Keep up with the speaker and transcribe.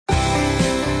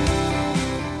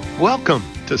Welcome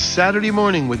to Saturday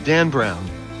Morning with Dan Brown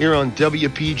here on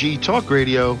WPG Talk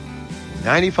Radio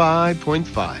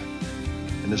 95.5.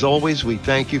 And as always, we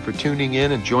thank you for tuning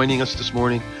in and joining us this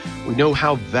morning. We know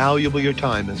how valuable your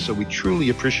time is, so we truly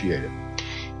appreciate it.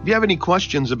 If you have any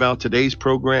questions about today's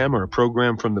program or a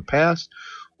program from the past,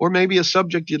 or maybe a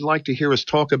subject you'd like to hear us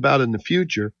talk about in the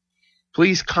future,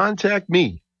 please contact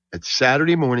me at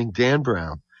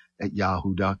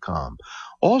SaturdayMorningDanBrown@yahoo.com.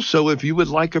 Also, if you would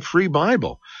like a free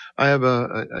Bible, I have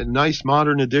a nice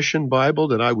modern edition Bible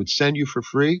that I would send you for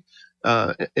free.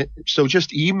 So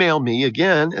just email me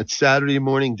again at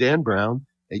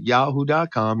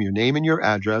SaturdayMorningDanBrown@yahoo.com, your name and your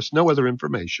address, no other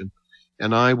information,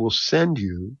 and I will send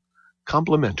you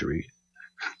complimentary,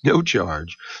 no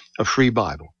charge, a free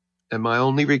Bible. And my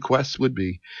only request would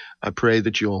be, I pray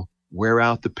that you'll wear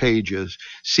out the pages,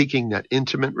 seeking that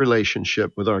intimate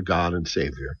relationship with our God and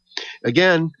Savior.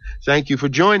 Again, thank you for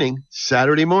joining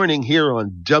Saturday morning here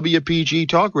on WPG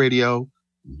Talk Radio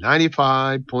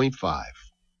 95.5.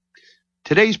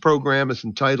 Today's program is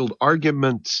entitled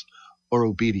Arguments or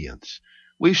Obedience.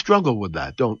 We struggle with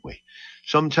that, don't we?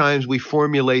 Sometimes we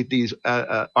formulate these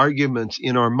arguments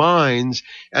in our minds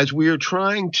as we are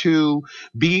trying to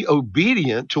be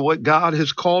obedient to what God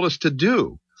has called us to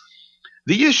do.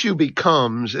 The issue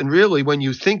becomes, and really when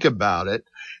you think about it,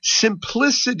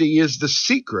 simplicity is the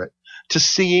secret to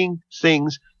seeing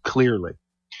things clearly.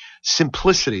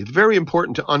 Simplicity. It's very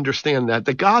important to understand that.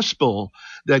 The gospel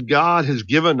that God has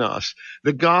given us,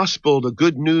 the gospel, the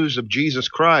good news of Jesus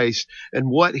Christ and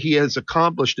what he has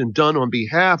accomplished and done on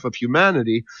behalf of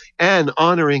humanity and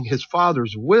honoring his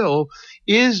Father's will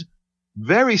is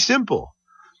very simple.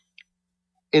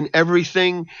 In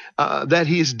everything that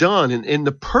he's done. And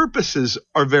the purposes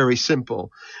are very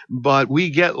simple. But we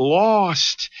get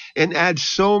lost and add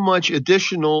so much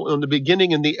additional in the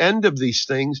beginning and the end of these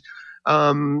things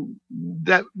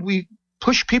that we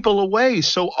push people away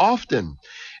so often.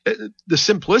 The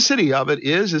simplicity of it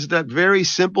is that very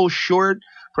simple, short,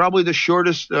 probably the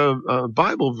shortest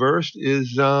Bible verse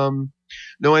is, no,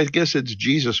 I guess it's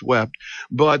Jesus wept,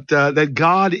 but that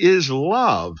God is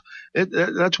love.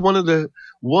 That's one of the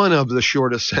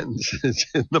shortest sentences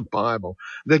in the Bible,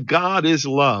 that God is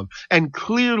love. And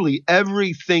clearly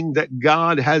everything that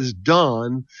God has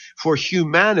done for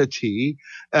humanity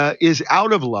is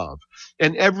out of love.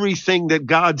 And everything that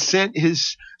God sent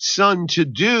his Son to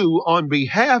do on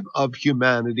behalf of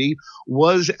humanity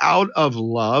was out of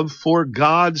love, for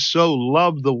God so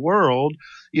loved the world.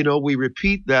 You know, we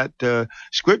repeat that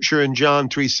scripture in John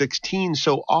 3:16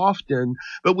 so often,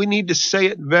 but we need to say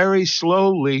it very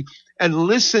slowly and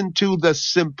listen to the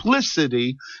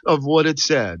simplicity of what it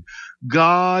said.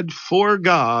 God, for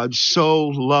God so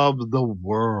loved the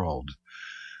world.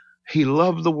 He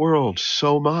loved the world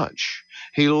so much.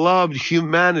 He loved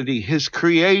humanity, his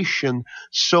creation,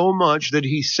 so much that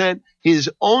he sent his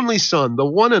only Son, the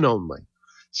one and only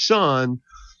Son,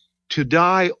 to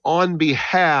die on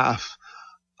behalf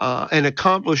and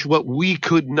accomplish what we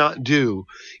could not do,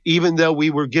 even though we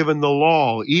were given the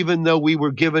law, even though we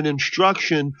were given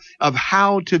instruction of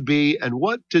how to be and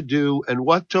what to do and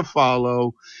what to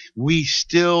follow, we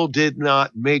still did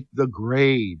not make the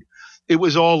grade. It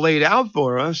was all laid out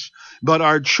for us, but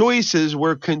our choices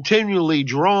were continually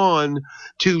drawn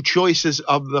to choices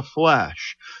of the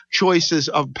flesh, choices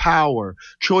of power,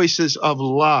 choices of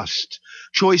lust,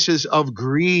 choices of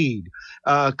greed,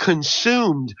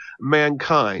 consumed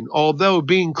mankind, although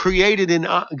being created in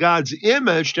God's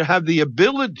image to have the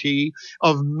ability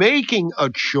of making a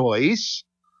choice,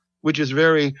 which is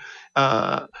very,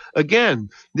 again,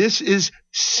 this is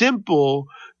simple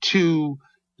to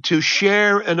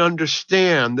share and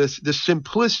understand, the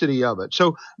simplicity of it.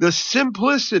 So the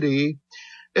simplicity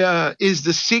is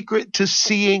the secret to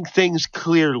seeing things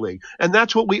clearly. And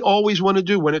that's what we always want to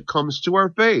do when it comes to our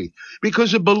faith.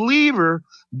 Because a believer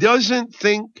doesn't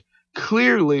think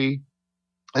clearly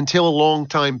until a long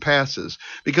time passes.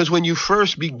 Because when you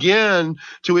first begin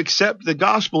to accept the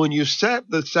gospel and you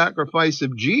accept the sacrifice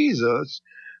of Jesus,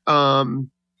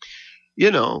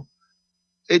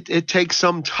 it takes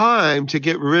some time to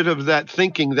get rid of that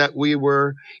thinking that we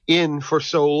were in for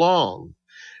so long.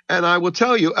 And I will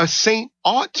tell you, a saint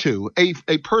ought to,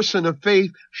 a person of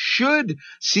faith should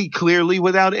see clearly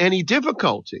without any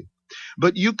difficulty.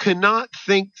 But you cannot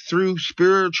think through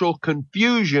spiritual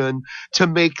confusion to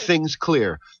make things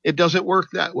clear. It doesn't work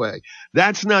that way.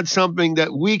 That's not something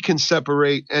that we can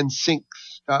separate and think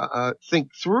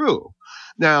through.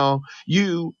 Now,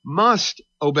 you must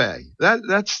obey.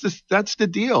 That's the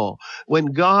deal. When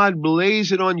God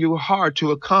lays it on your heart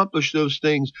to accomplish those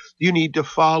things, you need to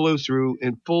follow through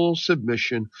in full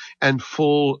submission and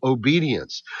full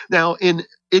obedience. Now, in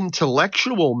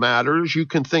intellectual matters, you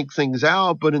can think things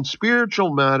out, but in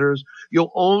spiritual matters,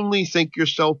 you'll only think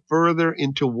yourself further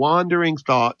into wandering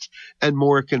thoughts and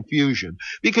more confusion,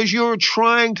 because you're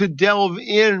trying to delve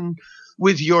in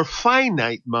with your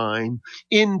finite mind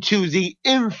into the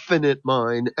infinite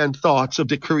mind and thoughts of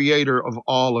the creator of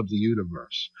all of the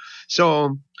universe.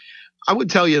 So I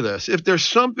would tell you this: if there's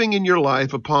something in your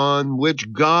life upon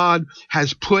which God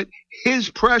has put his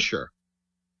pressure,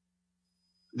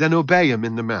 then obey him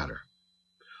in the matter.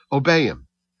 Obey him.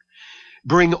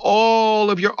 Bring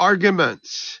all of your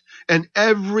arguments and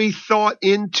every thought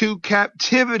into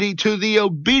captivity to the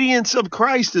obedience of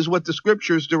Christ, is what the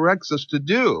scriptures directs us to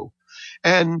do.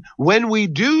 And when we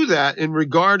do that in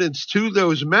regards to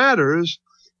those matters,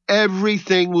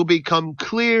 everything will become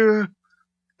clear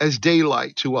as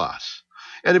daylight to us.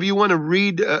 And if you want to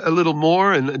read a little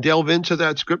more and delve into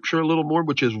that scripture a little more,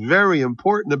 which is very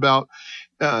important about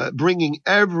bringing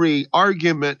every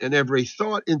argument and every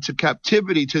thought into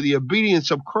captivity to the obedience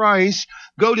of Christ,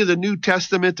 go to the New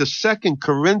Testament, to 2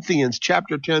 Corinthians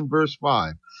chapter 10, verse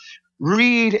 5.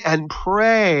 Read and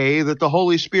pray that the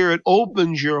Holy Spirit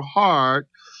opens your heart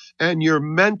and your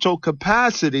mental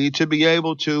capacity to be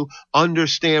able to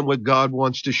understand what God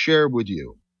wants to share with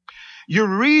you. Your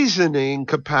reasoning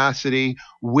capacity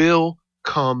will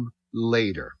come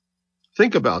later.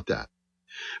 Think about that.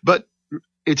 But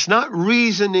it's not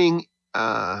reasoning,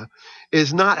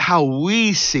 is not how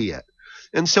we see it.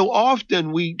 And so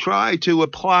often we try to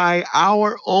apply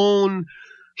our own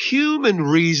human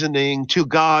reasoning to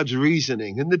God's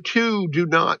reasoning, and the two do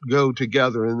not go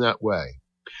together in that way.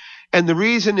 And the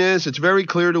reason is, it's very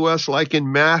clear to us, like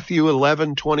in Matthew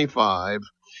 11:25,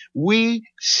 we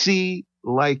see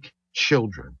like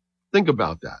children. Think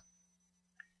about that.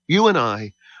 You and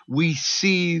I, we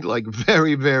see like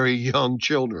very, very young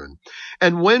children.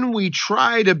 And when we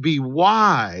try to be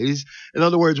wise, in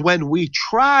other words, when we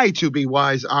try to be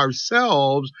wise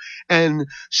ourselves and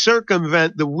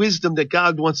circumvent the wisdom that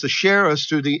God wants to share us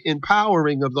through the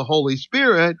empowering of the Holy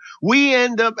Spirit, we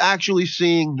end up actually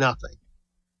seeing nothing.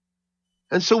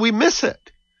 And so we miss it.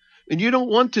 And you don't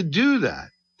want to do that.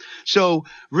 So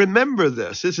remember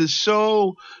this. This is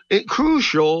so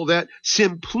crucial, that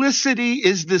simplicity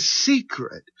is the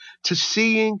secret to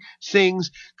seeing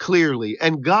things clearly.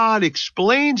 And God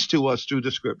explains to us through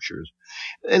the scriptures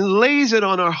and lays it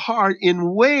on our heart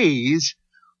in ways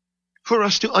for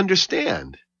us to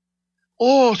understand.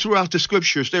 All throughout the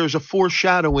scriptures, there is a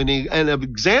foreshadowing and of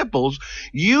examples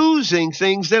using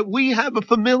things that we have a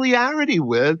familiarity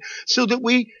with, so that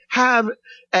we have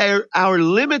our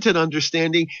limited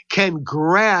understanding can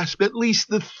grasp at least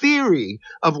the theory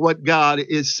of what God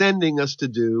is sending us to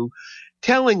do,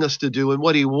 telling us to do, and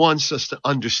what he wants us to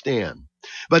understand.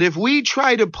 But if we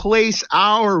try to place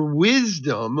our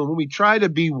wisdom, and when we try to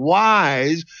be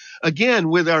wise, again,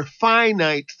 with our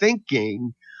finite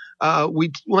thinking,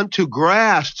 we want to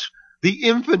grasp the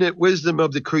infinite wisdom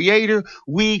of the Creator,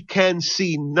 we can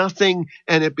see nothing,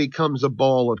 and it becomes a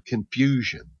ball of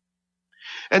confusion.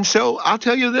 And so I'll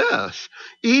tell you this,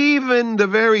 even the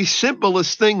very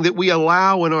simplest thing that we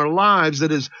allow in our lives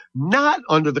that is not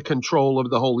under the control of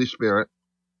the Holy Spirit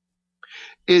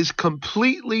is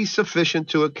completely sufficient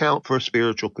to account for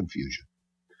spiritual confusion.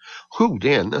 Whew,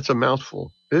 Dan, that's a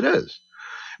mouthful. It is.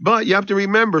 But you have to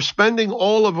remember, spending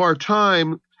all of our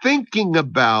time thinking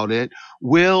about it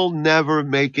will never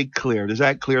make it clear. Does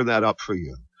that clear that up for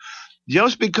you?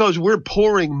 Just because we're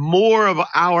pouring more of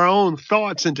our own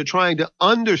thoughts into trying to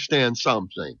understand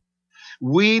something,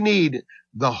 we need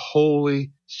the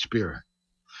Holy Spirit.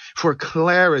 For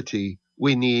clarity,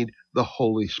 we need the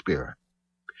Holy Spirit.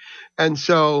 And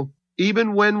so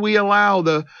even when we allow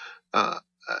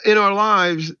in our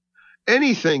lives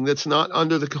anything that's not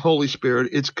under the Holy Spirit,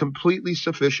 it's completely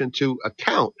sufficient to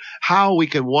account how we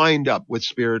can wind up with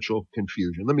spiritual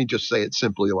confusion. Let me just say it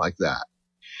simply like that.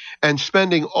 And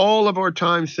spending all of our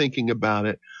time thinking about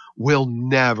it will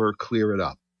never clear it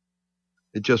up.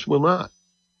 It just will not.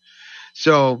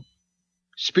 So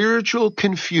spiritual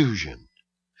confusion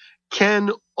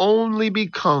can only be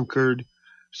conquered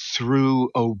through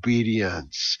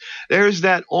obedience. There's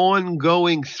that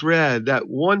ongoing thread, that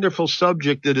wonderful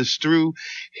subject that is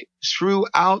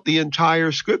throughout the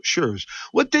entire scriptures.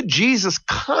 What did Jesus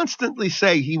constantly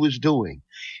say he was doing?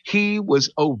 He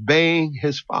was obeying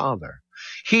his Father.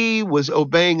 He was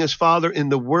obeying his Father in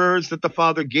the words that the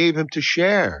Father gave him to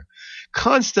share.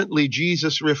 constantly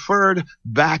Jesus referred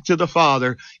back to the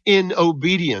Father in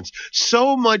obedience.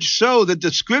 So much so that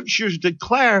the scriptures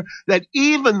declare that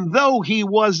even though he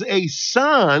was a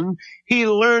son, he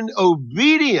learned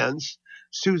obedience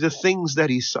through the things that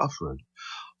he suffered.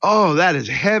 Oh, that is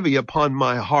heavy upon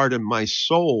my heart and my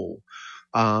soul.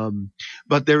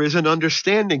 But there is an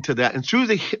understanding to that. And through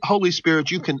the Holy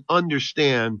Spirit, you can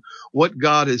understand what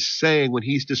God is saying when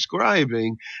he's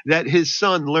describing that his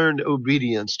son learned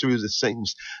obedience through the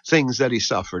things that he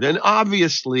suffered. And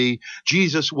obviously,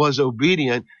 Jesus was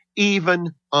obedient even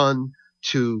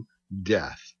unto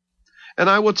death. And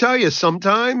I will tell you,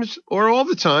 sometimes or all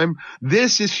the time,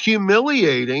 this is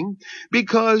humiliating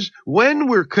because when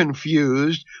we're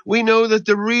confused, we know that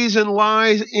the reason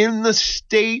lies in the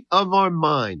state of our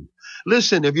mind.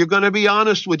 Listen, if you're going to be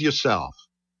honest with yourself,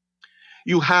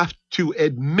 you have to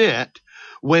admit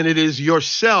when it is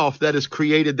yourself that has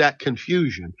created that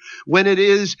confusion, when it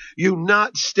is you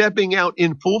not stepping out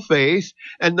in full faith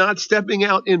and not stepping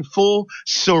out in full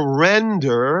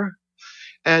surrender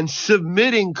and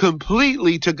submitting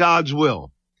completely to God's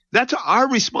will. That's our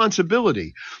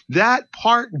responsibility. That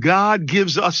part God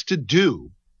gives us to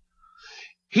do.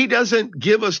 He doesn't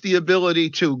give us the ability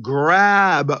to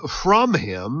grab from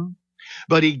him,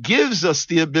 but he gives us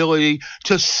the ability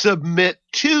to submit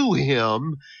to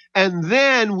him, and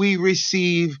then we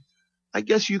receive, I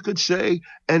guess you could say,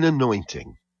 an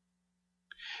anointing.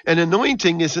 An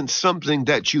anointing isn't something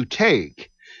that you take.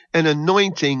 An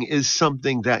anointing is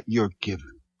something that you're given.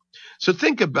 So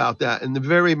think about that in the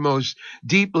very most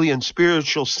deeply and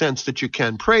spiritual sense that you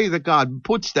can. Pray that God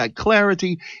puts that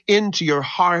clarity into your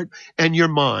heart and your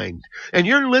mind. And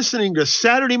you're listening to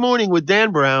Saturday Morning with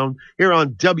Dan Brown here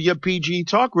on WPG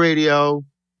Talk Radio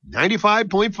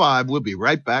 95.5. We'll be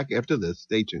right back after this.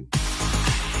 Stay tuned.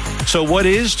 So what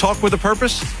is Talk with a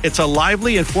Purpose? It's a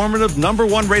lively, informative,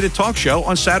 #1 rated talk show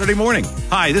on Saturday morning.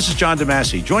 Hi, this is John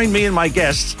DeMasi. Join me and my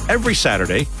guests every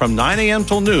Saturday from 9 a.m.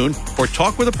 till noon for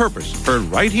Talk with a Purpose, heard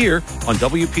right here on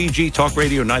WPG Talk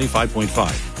Radio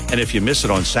 95.5. And if you miss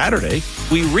it on Saturday,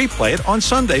 we replay it on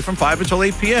Sunday from 5 until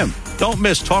 8 p.m. Don't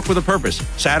miss Talk with a Purpose,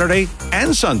 Saturday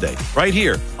and Sunday, right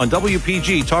here on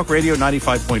WPG Talk Radio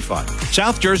 95.5,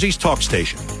 South Jersey's talk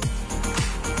station.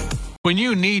 When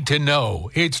you need to know,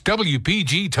 it's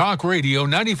WPG Talk Radio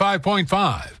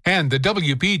 95.5 and the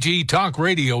WPG Talk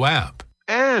Radio app.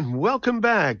 And welcome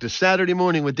back to Saturday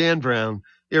Morning with Dan Brown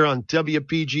here on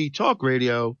WPG Talk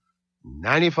Radio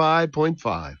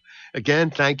 95.5. Again,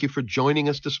 thank you for joining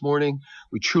us this morning.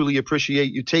 We truly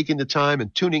appreciate you taking the time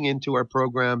and tuning into our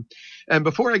program. And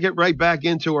before I get right back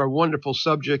into our wonderful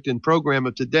subject and program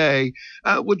of today,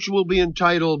 which will be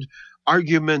entitled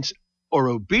Arguments or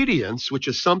Obedience, which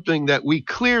is something that we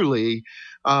clearly,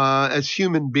 as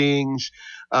human beings,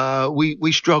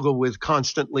 we struggle with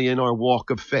constantly in our walk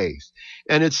of faith.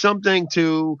 And it's something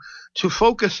to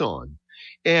focus on.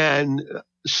 And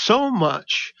so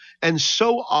much and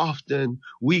so often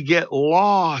we get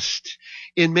lost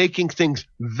in making things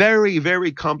very,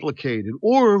 very complicated.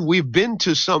 Or we've been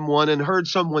to someone and heard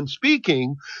someone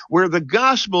speaking where the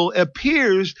gospel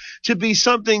appears to be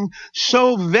something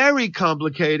so very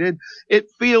complicated, it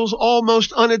feels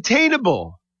almost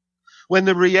unattainable. When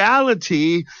the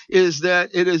reality is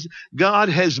that it is God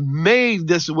has made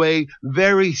this way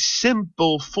very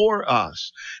simple for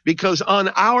us. Because on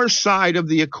our side of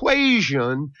the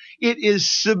equation, it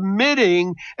is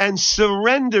submitting and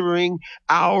surrendering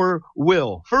our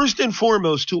will. First and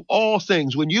foremost, to all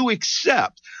things, when you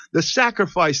accept the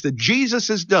sacrifice that Jesus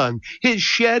has done, his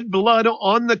shed blood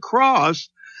on the cross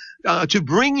to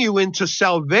bring you into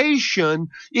salvation,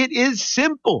 it is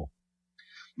simple.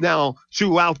 Now,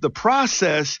 throughout the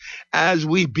process, as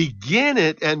we begin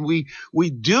it and we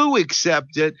do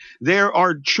accept it, there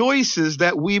are choices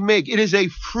that we make. It is a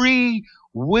free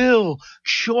will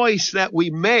choice that we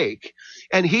make.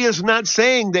 And he is not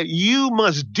saying that you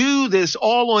must do this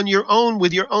all on your own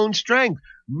with your own strength.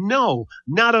 No,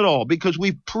 not at all, because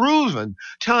we've proven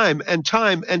time and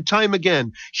time and time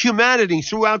again, humanity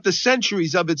throughout the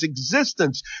centuries of its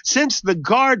existence, since the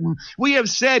garden, we have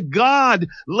said, God,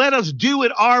 let us do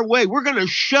it our way. We're going to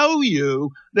show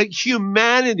you that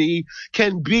humanity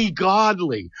can be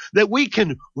godly, that we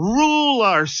can rule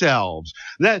ourselves,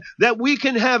 that we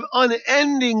can have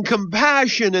unending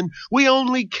compassion, and we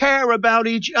only care about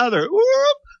each other.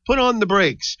 Put on the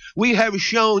brakes. We have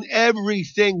shown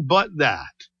everything but that.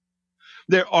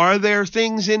 Are there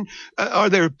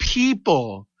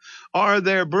people, are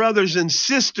there brothers and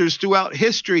sisters throughout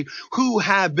history who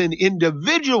have been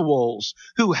individuals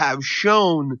who have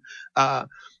shown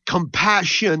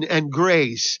compassion and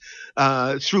grace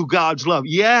through God's love.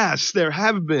 Yes, there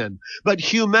have been. But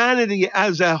humanity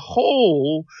as a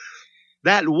whole,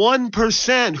 that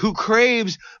 1% who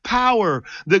craves power,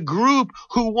 the group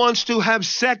who wants to have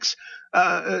sex,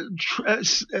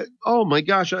 oh my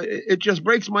gosh, it just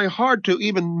breaks my heart to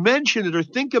even mention it or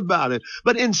think about it,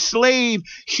 but enslave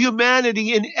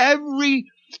humanity in every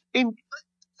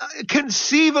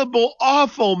conceivable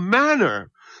awful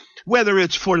manner, whether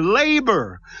it's for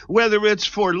labor, whether it's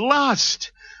for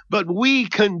lust. But we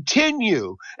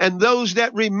continue, and those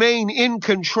that remain in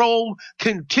control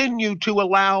continue to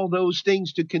allow those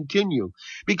things to continue.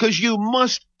 Because you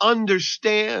must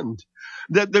understand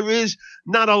that there is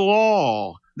not a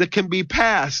law that can be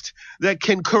passed that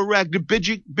can correct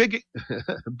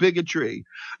bigotry.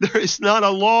 There is not a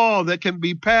law that can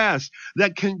be passed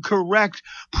that can correct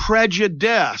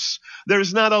prejudice.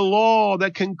 There's not a law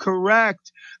that can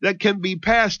be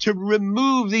passed to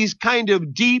remove these kind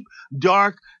of deep,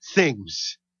 dark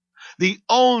things. The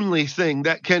only thing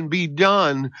that can be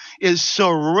done is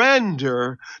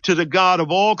surrender to the God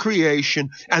of all creation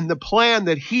and the plan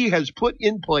that he has put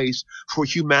in place for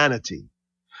humanity.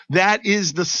 That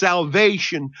is the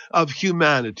salvation of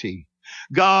humanity.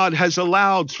 God has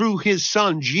allowed through his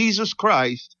Son, Jesus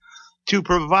Christ, to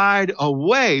provide a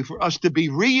way for us to be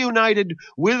reunited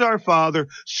with our Father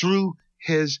through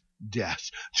his death,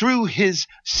 through his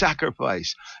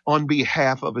sacrifice on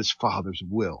behalf of his Father's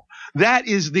will. That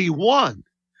is the one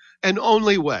and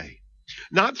only way.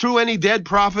 Not through any dead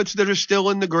prophets that are still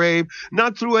in the grave,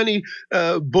 not through any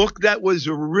book that was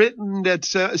written that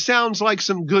sounds like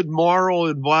some good moral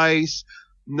advice.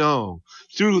 No,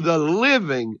 through the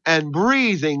living and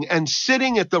breathing and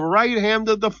sitting at the right hand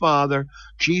of the Father,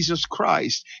 Jesus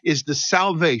Christ is the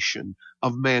salvation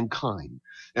of mankind.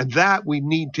 And that we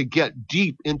need to get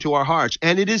deep into our hearts.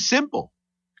 And it is simple.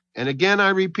 And again, I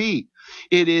repeat,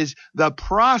 it is the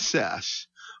process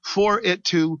for it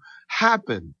to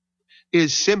happen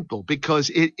is simple because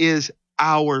it is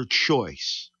our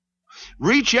choice.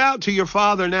 Reach out to your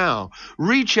Father now.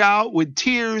 Reach out with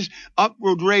tears,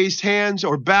 upward raised hands,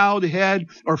 or bowed head,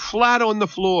 or flat on the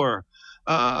floor.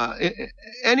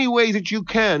 Any way that you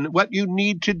can, what you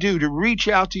need to do to reach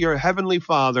out to your Heavenly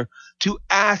Father, to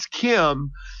ask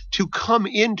him to come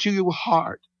into your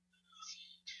heart,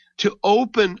 to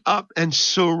open up and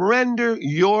surrender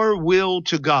your will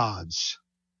to God's,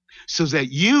 so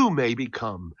that you may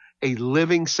become a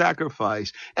living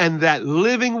sacrifice. And that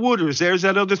living waters, there's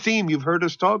that other theme you've heard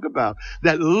us talk about,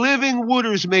 that living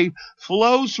waters may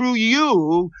flow through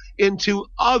you into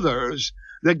others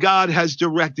that God has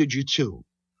directed you to.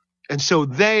 And so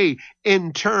they,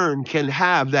 in turn, can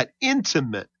have that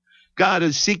intimate, God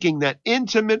is seeking that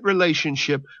intimate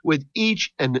relationship with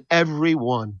each and every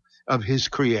one of his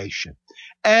creation.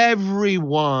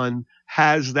 Everyone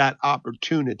has that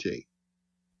opportunity.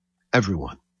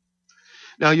 Everyone.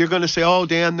 Now you're going to say, oh,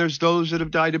 Dan, there's those that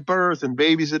have died at birth and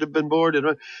babies that have been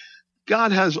born.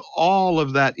 God has all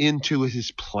of that into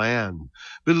his plan.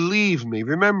 Believe me.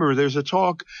 Remember, there's a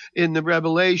talk in the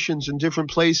Revelations and different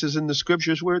places in the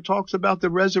scriptures where it talks about the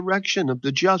resurrection of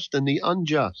the just and the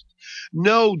unjust.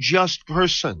 No just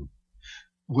person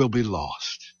will be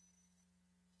lost.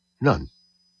 None.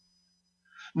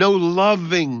 No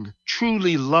loving,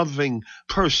 truly loving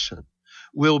person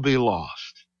will be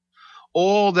lost.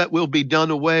 All that will be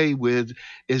done away with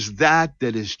is that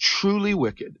is truly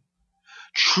wicked,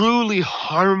 truly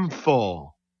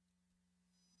harmful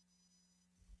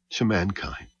to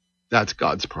mankind. That's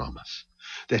God's promise,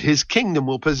 that his kingdom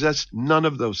will possess none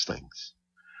of those things,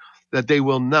 that they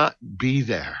will not be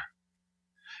there.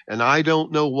 And I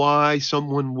don't know why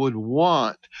someone would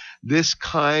want this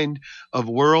kind of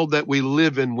world that we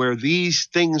live in, where these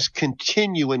things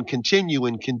continue and continue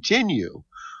and continue,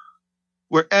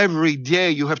 where every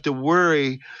day you have to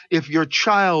worry if your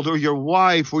child or your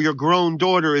wife or your grown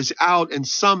daughter is out and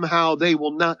somehow they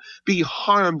will not be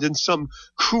harmed in some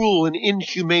cruel and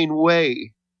inhumane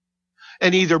way,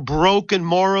 and either broken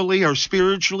morally or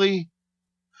spiritually,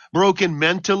 broken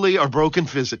mentally or broken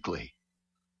physically.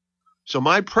 So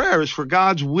my prayer is for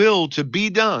God's will to be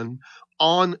done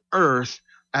on earth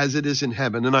as it is in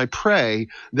heaven. And I pray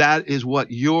that is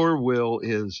what your will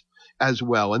is as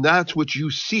well. And that's what you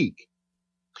seek.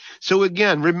 So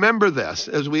again, remember this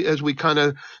as we kind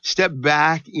of step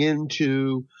back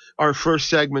into our first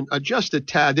segment, just a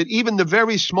tad, that even the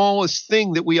very smallest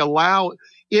thing that we allow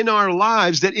in our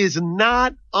lives that is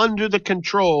not under the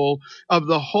control of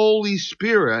the Holy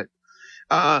Spirit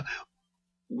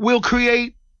will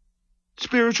create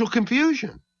spiritual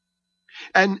confusion.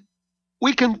 And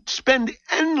We can spend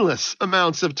endless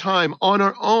amounts of time on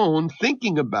our own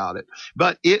thinking about it,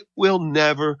 but it will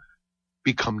never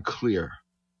become clear.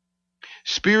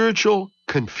 Spiritual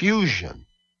confusion.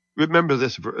 Remember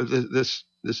this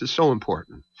is so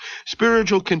important.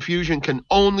 Spiritual confusion can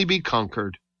only be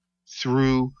conquered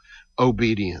through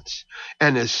obedience.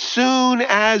 And as soon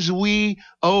as we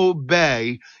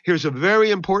obey, here's a very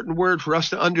important word for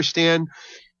us to understand,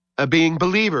 being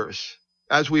believers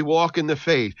as we walk in the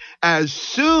faith. As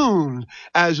soon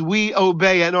as we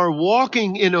obey and are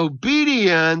walking in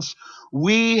obedience,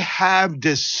 we have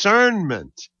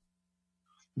discernment.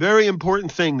 Very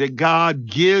important thing that God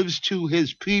gives to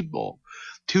his people,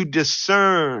 to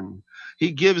discern.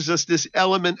 He gives us this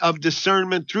element of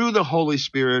discernment through the Holy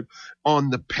Spirit on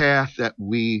the path that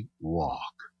we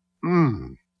walk.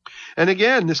 And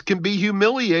again, this can be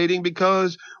humiliating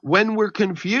because when we're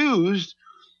confused,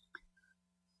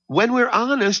 when we're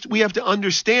honest, we have to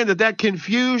understand that that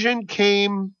confusion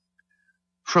came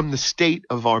from the state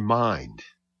of our mind.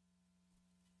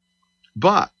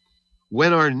 But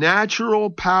when our natural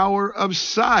power of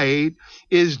sight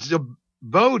is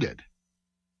devoted,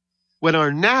 when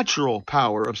our natural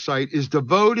power of sight is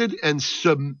devoted and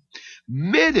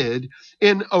submitted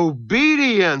in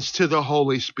obedience to the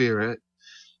Holy Spirit,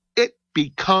 it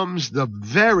becomes the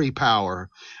very power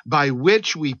by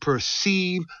which we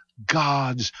perceive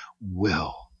God's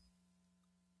will.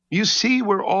 You see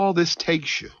where all this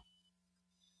takes you.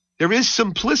 There is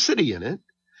simplicity in it.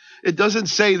 It doesn't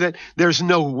say that there's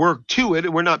no work to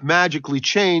it. We're not magically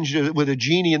changed with a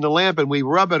genie in the lamp and we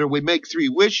rub it or we make 3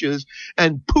 wishes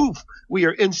and poof, we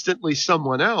are instantly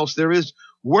someone else. There is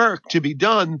work to be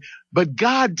done, but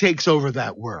God takes over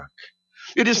that work.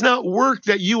 It is not work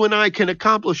that you and I can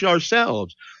accomplish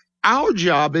ourselves. Our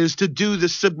job is to do the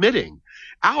submitting.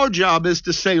 Our job is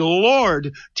to say,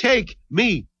 Lord, take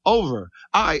me over.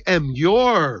 I am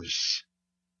yours.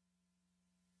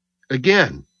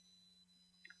 Again,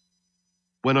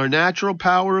 when our natural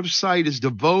power of sight is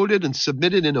devoted and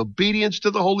submitted in obedience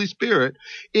to the Holy Spirit,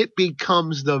 it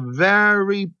becomes the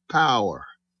very power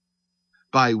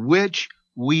by which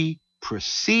we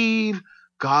perceive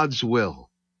God's will.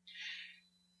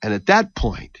 And at that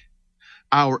point,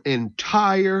 our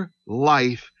entire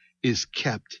life is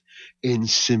kept in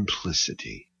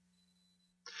simplicity.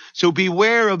 So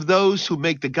beware of those who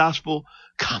make the gospel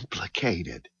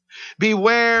complicated.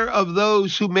 Beware of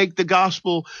those who make the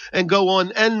gospel and go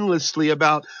on endlessly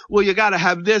about, well, you got to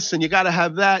have this and you got to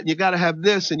have that and you got to have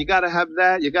this and you got to have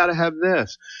that, you got to have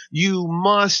this. You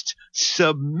must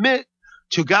submit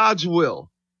to God's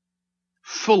will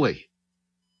fully.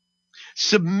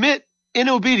 Submit in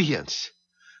obedience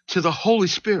to the Holy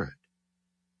Spirit.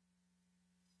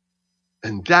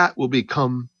 And that will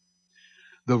become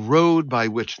the road by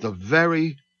which the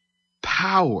very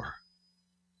power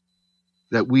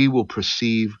that we will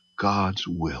perceive God's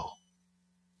will.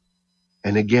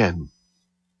 And again,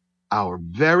 our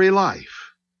very life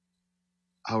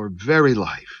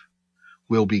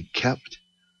will be kept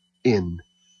in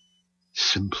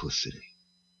simplicity.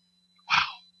 Wow.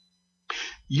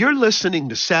 You're listening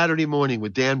to Saturday Morning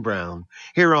with Dan Brown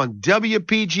here on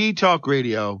WPG Talk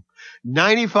Radio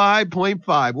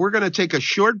 95.5. We're going to take a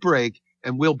short break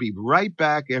and we'll be right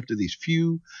back after these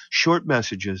few short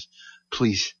messages.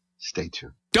 Please stay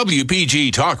tuned.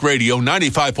 WPG Talk Radio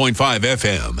 95.5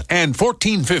 FM and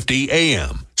 1450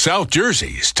 AM, South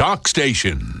Jersey's talk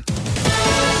station.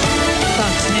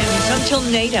 Fox News. Until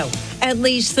NATO. At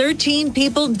least 13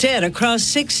 people dead across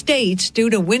 6 states due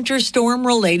to winter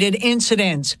storm-related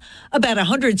incidents. About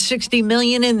 160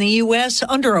 million in the U.S.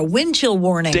 under a wind chill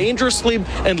warning. Dangerously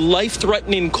and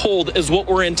life-threatening cold is what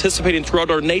we're anticipating throughout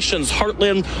our nation's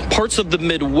heartland. Parts of the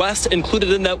Midwest,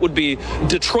 included in that would be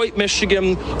Detroit,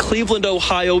 Michigan, Cleveland,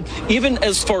 Ohio, even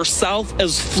as far south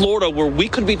as Florida, where we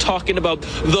could be talking about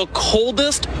the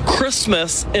coldest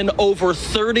Christmas in over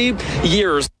 30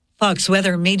 years. Fox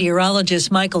weather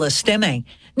meteorologist Michael Esteme.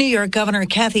 New York Governor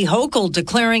Kathy Hochul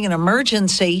declaring an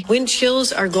emergency. Wind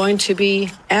chills are going to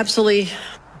be absolutely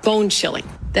bone-chilling.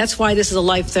 That's why this is a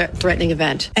life-threatening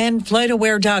event. And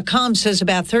FlightAware.com says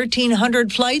about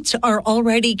 1,300 flights are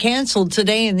already canceled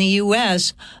today in the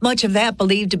U.S., much of that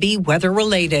believed to be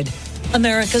weather-related.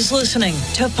 America's listening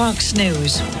to Fox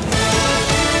News.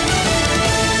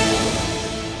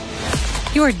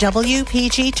 Your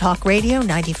WPG Talk Radio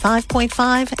 95.5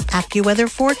 AccuWeather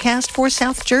forecast for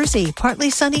South Jersey. Partly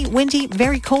sunny, windy,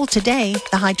 very cold today,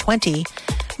 the high 20.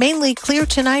 Mainly clear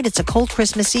tonight. It's a cold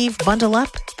Christmas Eve. Bundle up,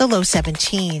 the low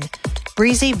 17.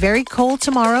 Breezy, very cold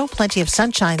tomorrow. Plenty of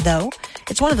sunshine, though.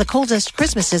 It's one of the coldest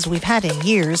Christmases we've had in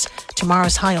years.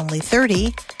 Tomorrow's high only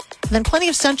 30. Then plenty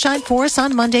of sunshine for us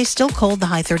on Monday, still cold, the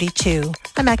high 32.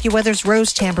 I'm AccuWeather's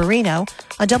Rose Tamburino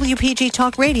on WPG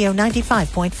Talk Radio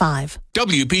 95.5.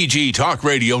 WPG Talk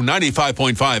Radio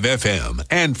 95.5 FM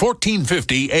and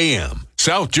 1450 AM,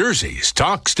 South Jersey's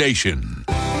talk station.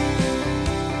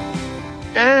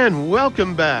 And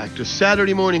welcome back to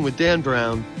Saturday Morning with Dan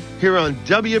Brown here on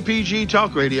WPG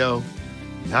Talk Radio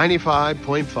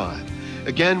 95.5.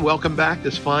 Again, welcome back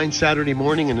this fine Saturday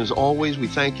morning, and as always, we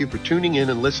thank you for tuning in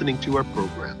and listening to our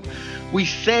program. We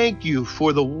thank you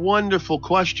for the wonderful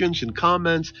questions and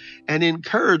comments and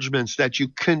encouragements that you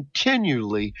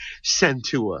continually send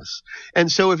to us.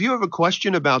 And so if you have a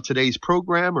question about today's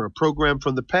program or a program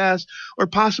from the past or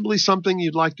possibly something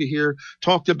you'd like to hear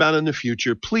talked about in the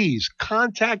future, please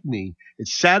contact me.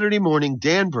 It's Saturday Morning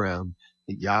Dan Brown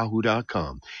at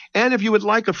yahoo.com. And if you would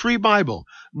like a free Bible,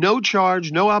 no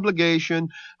charge, no obligation,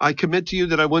 I commit to you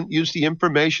that I wouldn't use the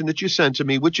information that you sent to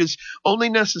me, which is only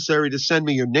necessary to send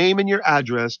me your name and your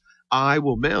address. I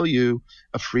will mail you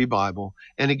a free Bible.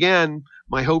 And again,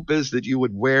 my hope is that you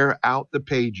would wear out the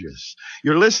pages.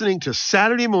 You're listening to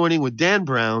Saturday Morning with Dan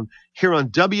Brown here on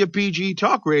WPG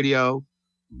Talk Radio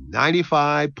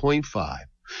 95.5.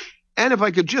 And if I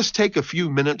could just take a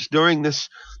few minutes during this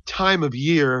time of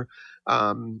year,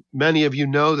 many of you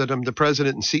know that I'm the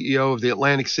president and CEO of the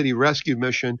Atlantic City Rescue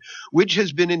Mission, which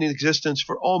has been in existence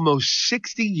for almost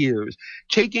 60 years,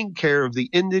 taking care of the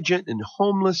indigent and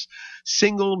homeless,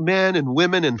 single men and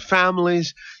women and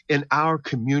families in our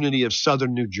community of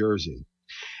southern New Jersey.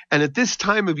 And at this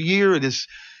time of year, it is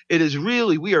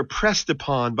really, we are pressed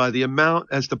upon by the amount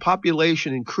as the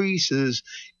population increases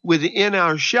within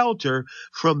our shelter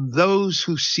from those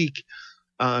who seek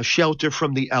shelter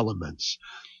from the elements.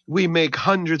 We make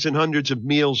hundreds and hundreds of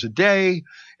meals a day,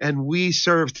 and we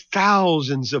serve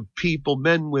thousands of people,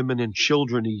 men, women, and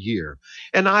children a year.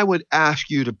 And I would ask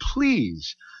you to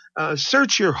please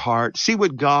search your heart, see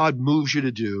what God moves you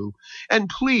to do, and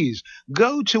please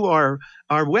go to our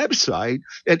website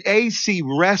at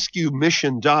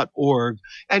acrescuemission.org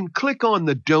and click on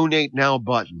the Donate Now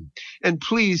button. And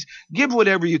please give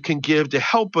whatever you can give to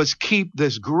help us keep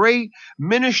this great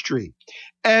ministry.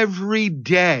 Every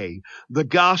day, the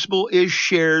gospel is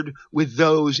shared with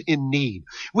those in need.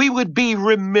 We would be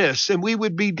remiss and we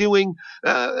would be doing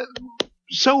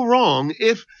so wrong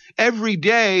if every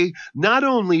day, not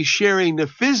only sharing the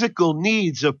physical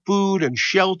needs of food and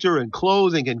shelter and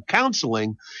clothing and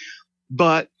counseling,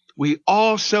 but we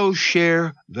also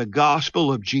share the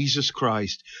gospel of Jesus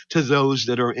Christ to those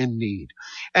that are in need.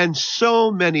 And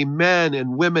so many men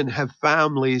and women have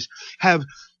families, have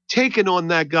taken on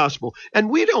that gospel, and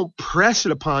we don't press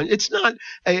it upon. It's not,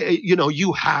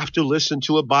 you have to listen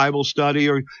to a Bible study,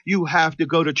 or you have to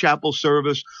go to chapel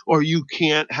service, or you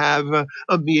can't have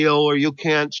a meal, or you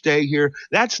can't stay here.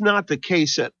 That's not the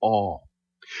case at all.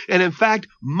 And in fact,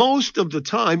 most of the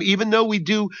time, even though we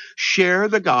do share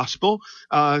the gospel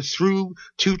through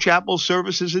 2 chapel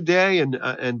services a day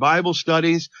and Bible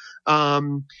studies,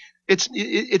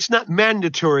 it's not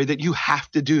mandatory that you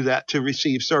have to do that to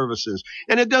receive services.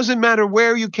 And it doesn't matter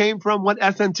where you came from, what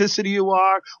ethnicity you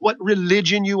are, what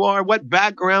religion you are, what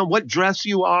background, what dress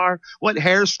you are, what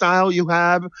hairstyle you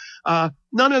have.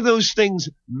 None of those things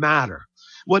matter.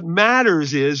 What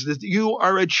matters is that you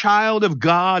are a child of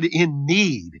God in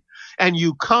need, and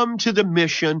you come to the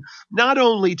mission not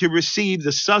only to receive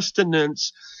the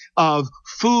sustenance of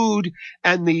food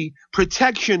and the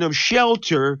protection of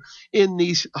shelter in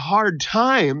these hard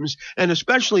times, and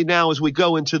especially now as we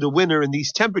go into the winter and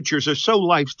these temperatures are so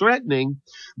life-threatening,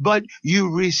 but you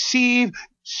receive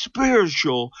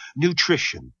spiritual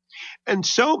nutrition. And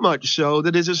so much so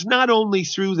that it is not only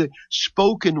through the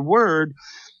spoken word,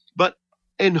 but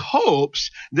in hopes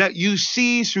that you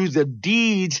see through the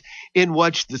deeds in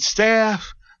which the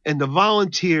staff and the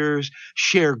volunteers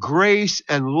share grace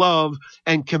and love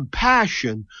and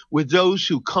compassion with those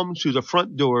who come through the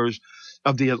front doors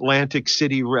of the Atlantic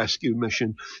City Rescue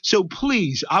Mission. So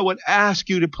please, I would ask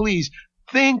you to please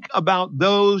think about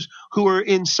those who are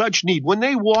in such need. When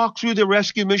they walk through the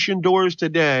rescue mission doors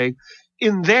today,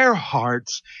 in their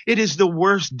hearts, it is the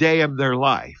worst day of their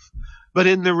life. But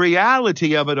in the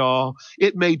reality of it all,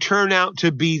 it may turn out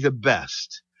to be the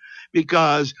best,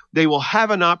 because they will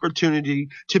have an opportunity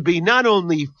to be not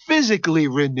only physically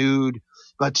renewed,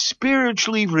 but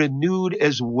spiritually renewed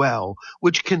as well,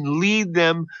 which can lead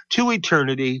them to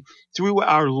eternity through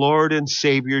our Lord and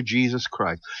Savior, Jesus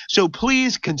Christ. So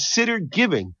please consider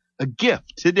giving a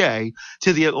gift today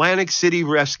to the Atlantic City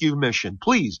Rescue Mission.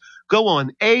 Please go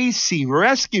on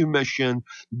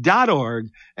acrescuemission.org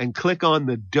and click on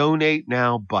the Donate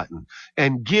Now button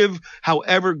and give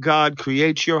however God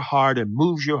creates your heart and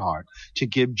moves your heart to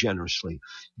give generously.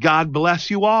 God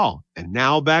bless you all. And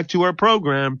now back to our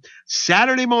program,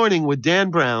 Saturday Morning with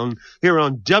Dan Brown, here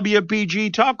on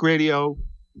WPG Talk Radio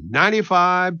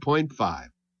 95.5.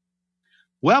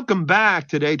 Welcome back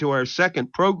today to our second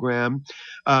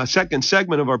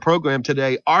segment of our program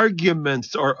today,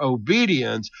 Arguments or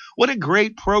Obedience. What a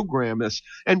great program this,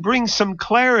 and brings some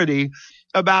clarity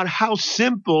about how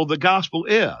simple the gospel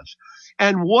is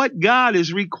and what God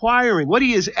is requiring, what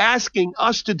he is asking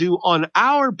us to do on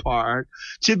our part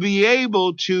to be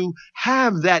able to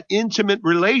have that intimate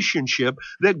relationship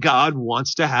that God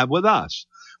wants to have with us.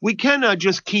 We cannot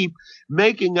just keep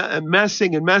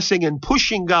messing and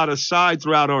pushing God aside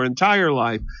throughout our entire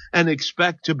life and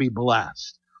expect to be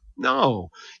blessed.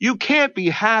 No, you can't be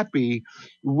happy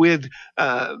with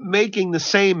making the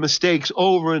same mistakes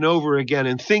over and over again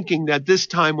and thinking that this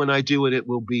time when I do it, it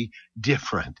will be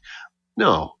different.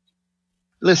 No.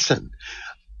 Listen,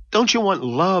 don't you want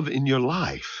love in your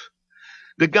life?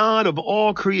 The God of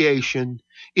all creation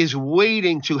is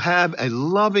waiting to have a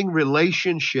loving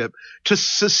relationship to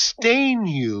sustain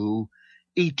you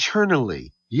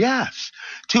eternally. Yes,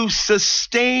 to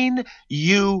sustain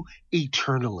you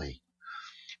eternally.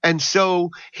 And so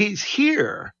he's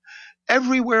here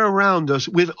everywhere around us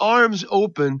with arms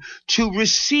open to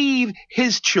receive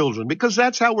his children, because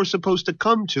that's how we're supposed to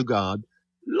come to God,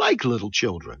 like little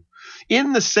children,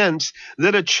 in the sense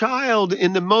that a child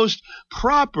in the most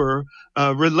proper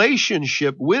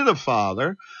relationship with a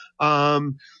father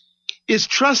is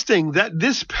trusting that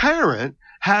this parent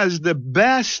has the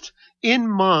best in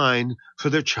mind for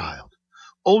their child.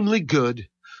 Only good,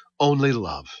 only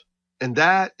love. And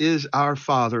that is our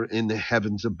Father in the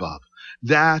heavens above.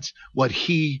 That's what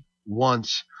he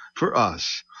wants for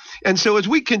us. And so as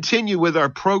we continue with our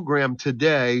program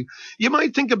today, you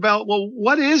might think about, well,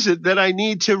 what is it that I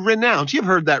need to renounce? You've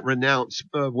heard that renounce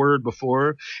word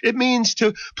before. It means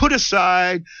to put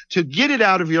aside, to get it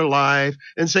out of your life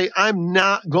and say, I'm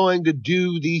not going to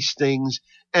do these things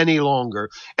any longer.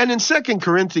 And in 2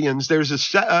 Corinthians, there's a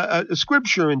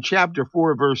scripture in chapter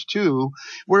 4, verse 2,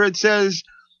 where it says,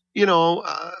 to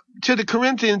the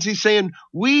Corinthians, he's saying,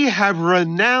 we have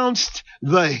renounced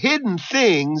the hidden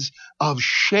things of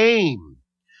shame.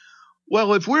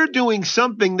 Well, if we're doing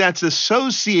something that's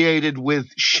associated with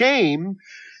shame,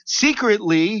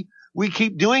 secretly, we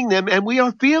keep doing them and we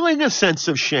are feeling a sense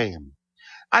of shame.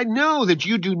 I know that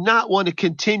you do not want to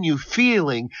continue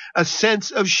feeling a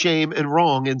sense of shame and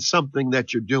wrong in something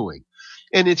that you're doing.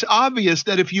 And it's obvious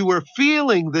that if you were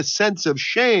feeling the sense of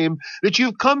shame, that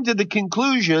you've come to the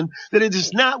conclusion that it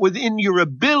is not within your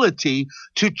ability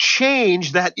to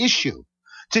change that issue,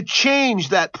 to change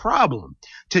that problem,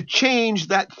 to change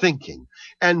that thinking.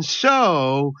 And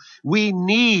so we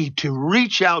need to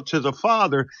reach out to the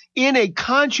Father in a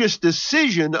conscious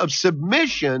decision of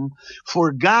submission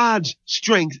for God's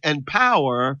strength and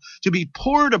power to be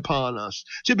poured upon us,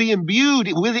 to be imbued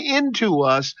into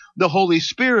us, the Holy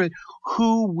Spirit,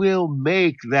 who will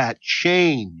make that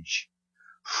change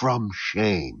from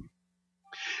shame.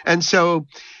 And so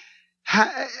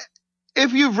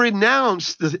if you've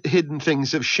renounced the hidden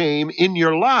things of shame in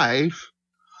your life,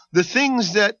 the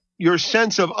things that your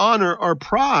sense of honor or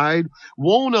pride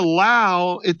won't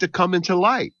allow it to come into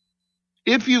light.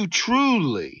 If you've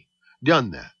truly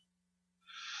done that.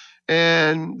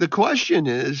 And the question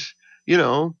is,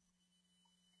 you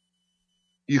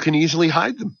can easily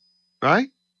hide them, right?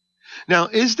 Now,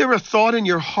 is there a thought in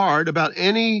your heart about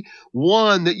any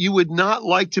one that you would not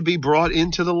like to be brought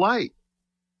into the light?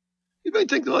 You may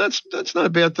think, well, that's not a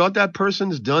bad thought. That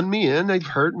person's done me in. They've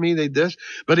hurt me. They this.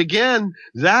 But again,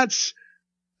 that's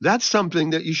something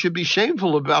that you should be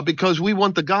shameful about, because we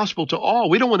want the gospel to all.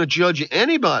 We don't want to judge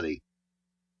anybody.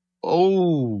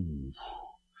 Oh,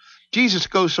 Jesus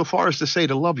goes so far as to say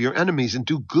to love your enemies and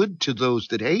do good to those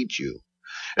that hate you.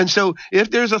 And so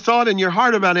if there's a thought in your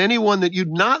heart about anyone that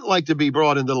you'd not like to be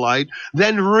brought into light,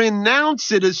 then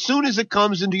renounce it as soon as it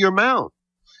comes into your mouth,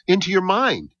 into your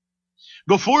mind,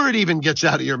 before it even gets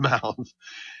out of your mouth.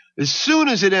 As soon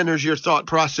as it enters your thought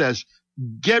process,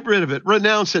 get rid of it,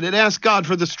 renounce it, and ask God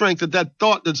for the strength that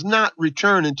thought does not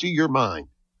return into your mind.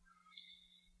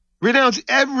 Renounce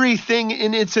everything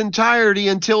in its entirety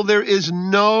until there is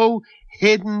no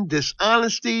hidden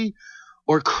dishonesty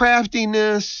or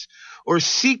craftiness or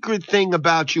secret thing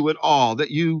about you at all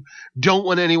that you don't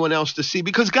want anyone else to see,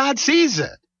 because God sees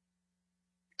it.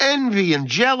 envy and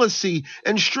jealousy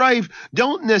and strife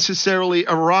don't necessarily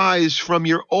arise from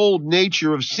your old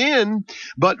nature of sin,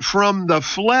 but from the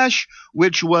flesh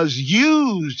which was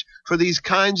used for these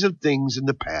kinds of things in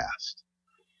the past.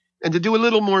 And to do a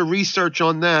little more research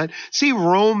on that, see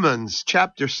Romans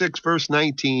chapter 6, verse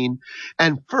 19,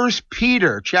 and 1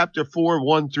 Peter chapter 4,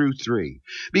 1 through 3.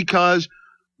 Because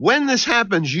when this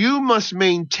happens, you must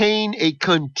maintain a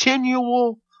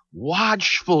continual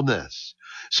watchfulness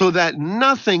so that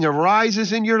nothing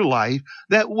arises in your life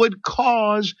that would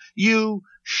cause you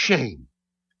shame.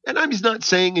 And I'm just not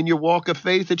saying in your walk of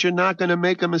faith that you're not going to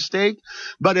make a mistake,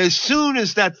 but as soon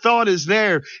as that thought is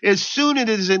there, as soon as it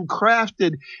is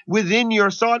engrafted within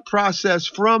your thought process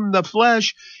from the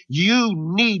flesh, you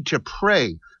need to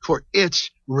pray for its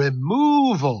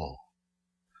removal.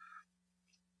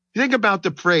 Think about the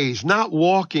phrase, not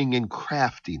walking in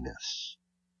craftiness,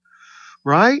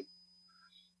 right?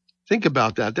 Think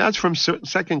about that. That's from 2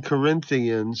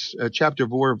 Corinthians chapter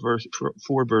 4,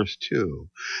 verse 2.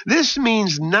 This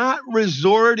means not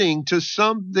resorting to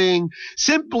something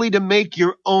simply to make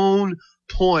your own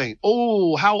point.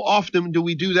 Oh, how often do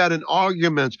we do that in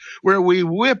arguments where we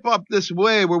whip up this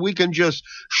way where we can just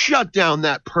shut down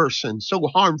that person so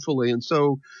harmfully and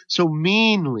so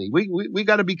meanly. We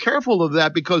got to be careful of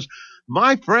that because,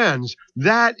 my friends,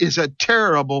 that is a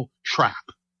terrible trap.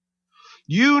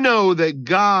 You know that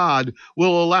God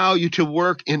will allow you to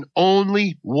work in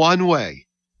only one way,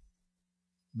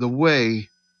 the way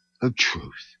of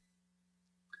truth.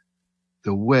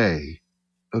 The way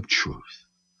of truth.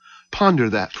 Ponder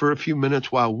that for a few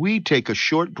minutes while we take a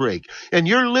short break. And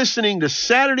you're listening to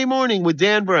Saturday Morning with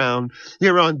Dan Brown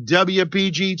here on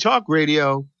WPG Talk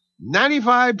Radio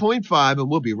 95.5, and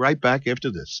we'll be right back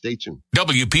after this. Stay tuned.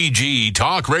 WPG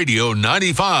Talk Radio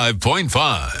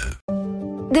 95.5.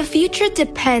 The future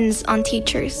depends on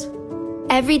teachers.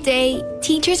 Every day,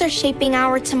 teachers are shaping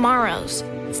our tomorrows,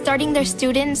 starting their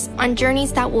students on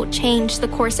journeys that will change the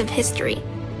course of history.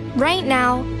 Right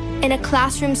now, in a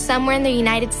classroom somewhere in the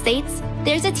United States,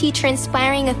 there's a teacher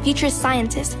inspiring a future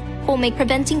scientist who will make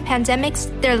preventing pandemics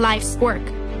their life's work,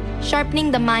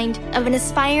 sharpening the mind of an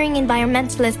aspiring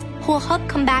environmentalist who will help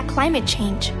combat climate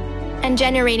change, and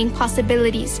generating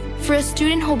possibilities for a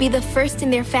student who will be the first in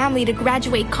their family to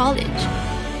graduate college.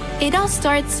 It all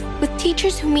starts with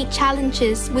teachers who meet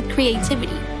challenges with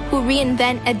creativity, who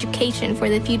reinvent education for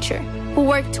the future, who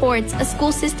work towards a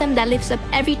school system that lifts up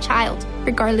every child,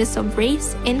 regardless of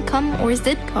race, income, or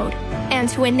zip code, and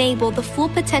who enable the full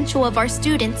potential of our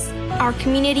students, our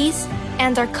communities,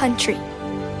 and our country.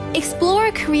 Explore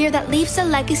a career that leaves a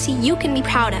legacy you can be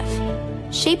proud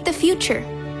of. Shape the future.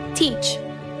 Teach.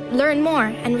 Learn more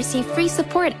and receive free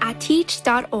support at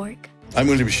teach.org. I'm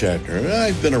William Shatner.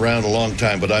 I've been around a long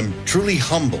time, but I'm truly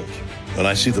humbled when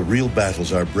I see the real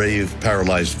battles our brave,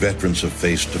 paralyzed veterans have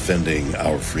faced defending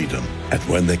our freedom. And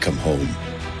when they come home.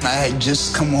 I had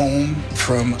just come home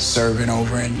from serving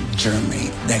over in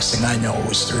Germany. Next thing I know, it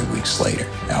was 3 weeks later.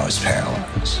 I was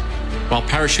paralyzed. While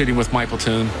parachuting with my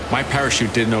platoon, my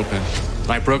parachute didn't open.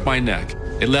 I broke my neck.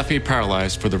 It left me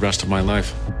paralyzed for the rest of my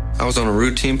life. I was on a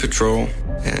routine patrol,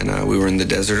 and we were in the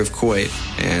desert of Kuwait,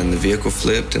 and the vehicle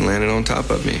flipped and landed on top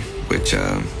of me, which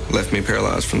left me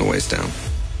paralyzed from the waist down.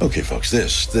 Okay, folks,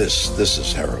 this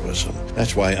is heroism.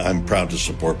 That's why I'm proud to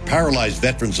support Paralyzed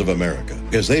Veterans of America,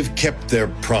 because they've kept their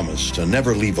promise to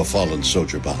never leave a fallen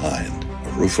soldier behind.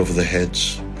 A roof over their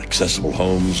heads, accessible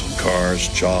homes, cars,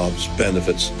 jobs,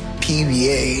 benefits.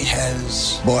 PVA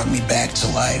has brought me back to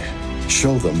life.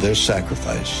 Show them their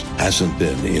sacrifice hasn't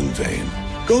been in vain.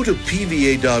 Go to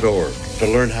PVA.org to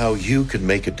learn how you can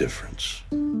make a difference.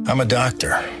 I'm a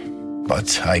doctor,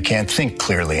 but I can't think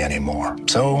clearly anymore,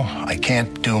 so I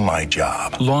can't do my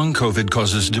job. Long COVID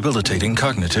causes debilitating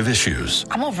cognitive issues.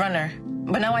 I'm a runner,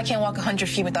 but now I can't walk 100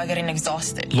 feet without getting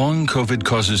exhausted. Long COVID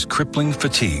causes crippling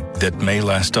fatigue that may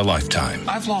last a lifetime.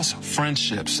 I've lost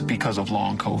friendships because of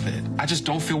long COVID. I just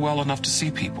don't feel well enough to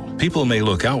see people. People may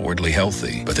look outwardly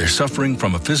healthy, but they're suffering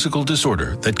from a physical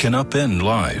disorder that can upend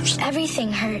lives.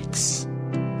 Everything hurts.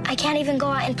 I can't even go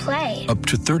out and play. Up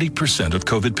to 30% of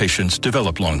COVID patients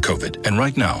develop long COVID, and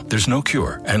right now, there's no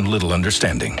cure and little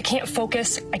understanding. I can't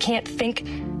focus. I can't think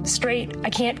straight. I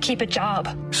can't keep a job.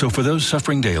 So for those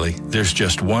suffering daily, there's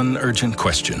just one urgent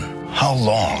question. How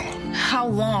long? How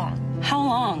long? How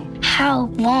long? How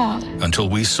long? Until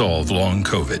we solve long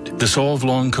COVID. The Solve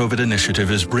Long COVID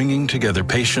initiative is bringing together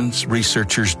patients,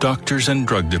 researchers, doctors, and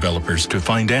drug developers to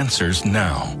find answers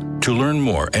now. To learn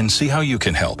more and see how you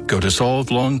can help, go to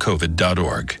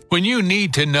solvelongcovid.org. When you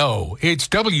need to know, it's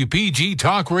WPG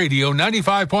Talk Radio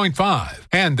 95.5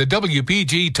 and the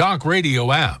WPG Talk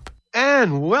Radio app.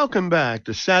 And welcome back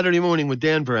to Saturday Morning with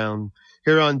Dan Brown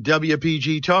here on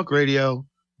WPG Talk Radio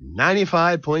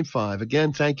 95.5.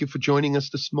 Again, thank you for joining us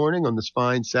this morning on this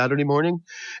fine Saturday morning.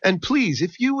 And please,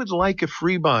 if you would like a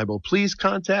free Bible, please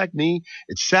contact me.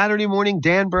 It's Saturday Morning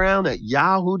Dan Brown at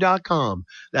yahoo.com.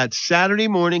 That's Saturday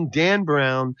Morning Dan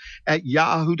Brown at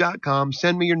yahoo.com.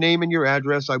 Send me your name and your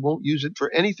address. I won't use it for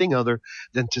anything other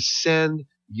than to send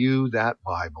you that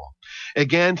Bible.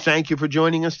 Again, thank you for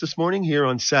joining us this morning here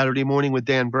on Saturday Morning with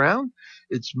Dan Brown.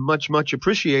 It's much, much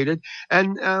appreciated.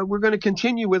 And we're going to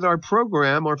continue with our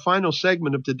program, our final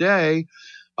segment of today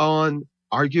on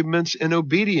arguments and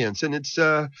obedience. And it's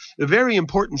a very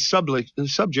important subject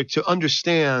to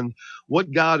understand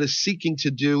what God is seeking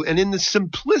to do, and in the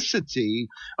simplicity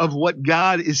of what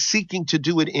God is seeking to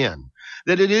do it in.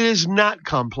 That it is not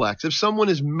complex. If someone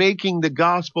is making the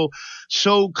gospel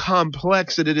so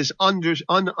complex that it is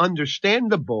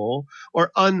ununderstandable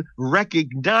or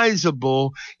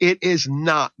unrecognizable, it is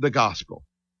not the gospel.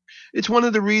 It's one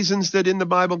of the reasons that in the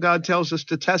Bible, God tells us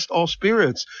to test all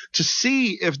spirits to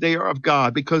see if they are of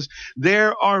God, because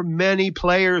there are many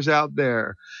players out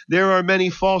there. There are many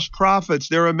false prophets.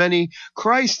 There are many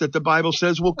Christ that the Bible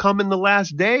says will come in the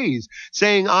last days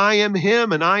saying, I am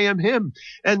him and I am him.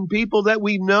 And people that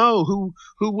we know who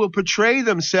will portray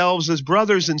themselves as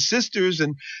brothers and sisters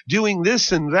and doing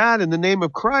this and that in the name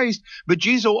of Christ. But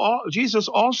Jesus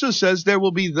also says there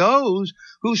will be those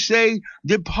who say,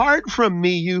 depart from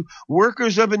me, you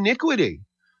workers of iniquity,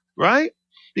 right?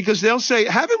 Because they'll say,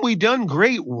 haven't we done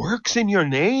great works in your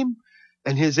name?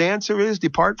 And his answer is,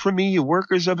 depart from me, you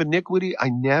workers of iniquity. I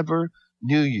never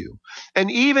knew you.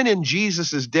 And even in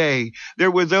Jesus' day,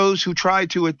 there were those who tried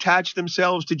to attach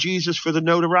themselves to Jesus for the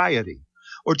notoriety,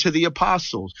 or to the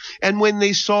apostles. And when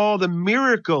they saw the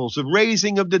miracles of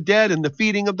raising of the dead and the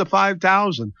feeding of the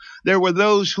 5,000, there were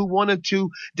those who wanted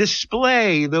to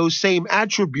display those same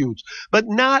attributes, but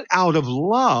not out of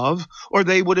love, or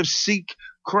they would have seek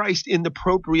Christ in the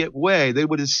appropriate way. They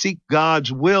would have seek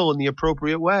God's will in the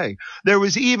appropriate way. There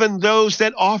was even those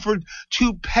that offered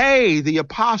to pay the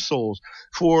apostles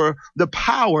for the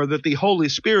power that the Holy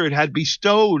Spirit had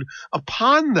bestowed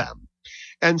upon them.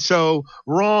 And so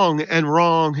wrong and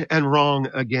wrong and wrong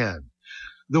again.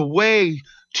 The way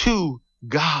to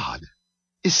God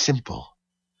is simple.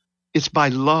 It's by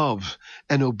love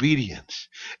and obedience.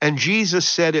 And Jesus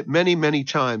said it many, many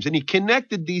times. And he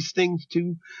connected these things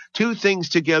two things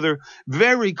together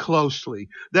very closely,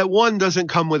 that one doesn't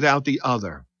come without the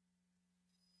other.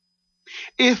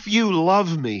 If you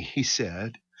love me, he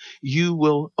said, you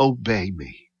will obey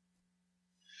me.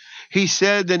 He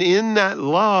said that in that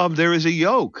love there is a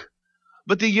yoke,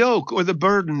 but the yoke or the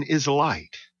burden is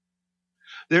light.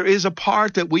 There is a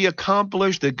part that we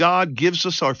accomplish, that God gives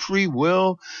us our free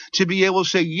will to be able to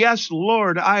say, yes,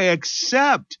 Lord, I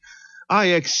accept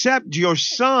your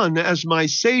Son as my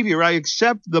Savior. I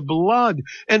accept the blood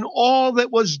and all that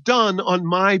was done on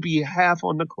my behalf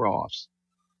on the cross.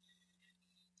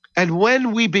 And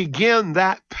when we begin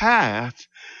that path,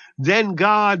 then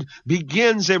God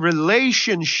begins a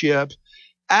relationship,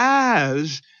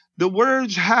 as the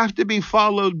words have to be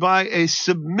followed by a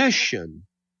submission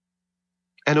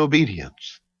and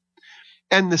obedience.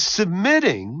 And the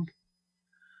submitting,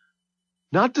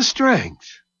 not the strength.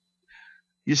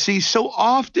 You see, so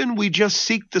often we just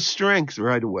seek the strength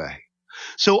right away.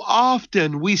 So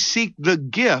often we seek the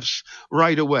gifts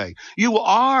right away. You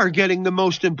are getting the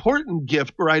most important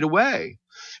gift right away,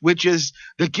 which is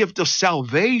the gift of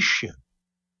salvation.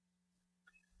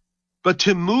 But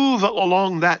to move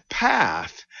along that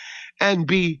path and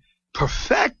be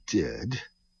perfected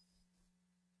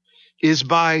is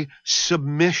by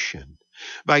submission,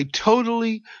 by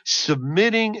totally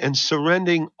submitting and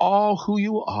surrendering all who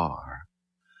you are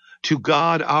to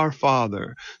God our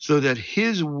Father, so that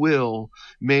his will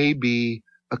may be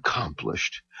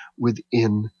accomplished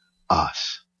within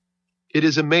us. It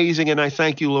is amazing, and I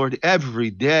thank you, Lord, every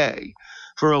day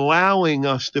for allowing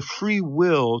us the free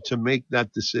will to make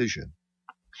that decision.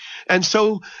 And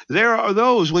so there are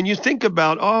those, when you think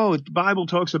about, the Bible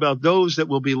talks about those that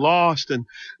will be lost and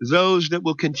those that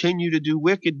will continue to do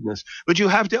wickedness. But you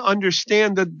have to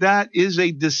understand that that is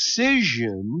a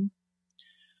decision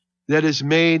that is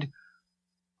made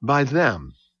by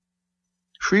them.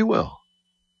 Free will.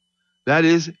 That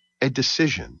is a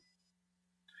decision.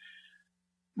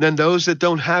 Then those that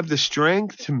don't have the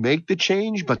strength to make the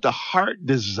change, but the heart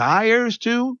desires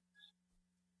to,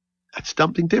 that's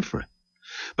something different.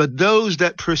 But those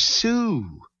that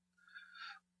pursue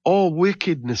all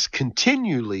wickedness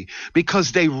continually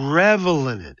because they revel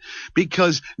in it,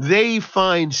 because they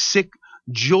find sick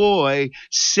joy,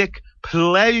 sick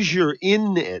pleasure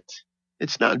in it,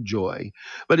 It's not joy,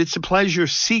 but it's a pleasure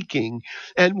seeking,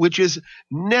 and which is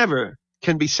never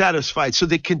can be satisfied. So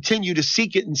they continue to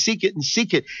seek it and seek it and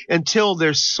seek it until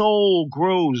their soul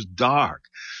grows dark.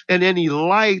 And any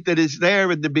light that is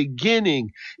there in the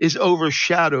beginning is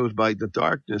overshadowed by the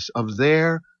darkness of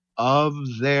their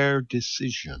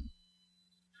decision.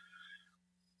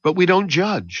 But we don't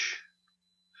judge.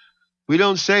 We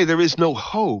don't say there is no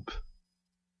hope.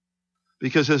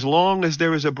 Because as long as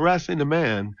there is a breath in a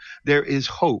man, there is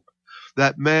hope.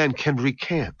 That man can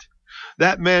recant.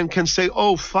 That man can say,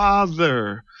 "Oh,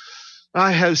 Father,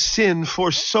 I have sinned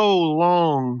for so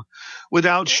long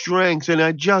without strength, and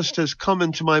it just has come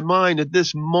into my mind at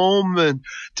this moment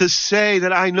to say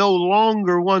that I no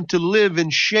longer want to live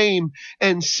in shame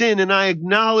and sin, and I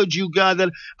acknowledge you, God,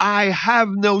 that I have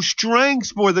no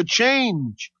strength for the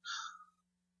change.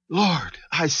 Lord,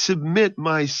 I submit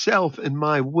myself and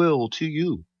my will to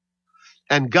you."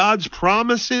 And God's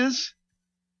promise is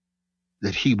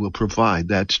that he will provide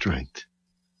that strength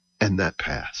and that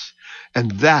path.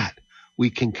 And that we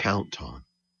can count on.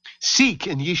 Seek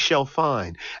and ye shall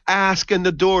find. Ask and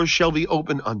the door shall be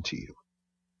open unto you.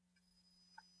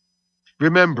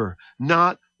 Remember,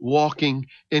 not walking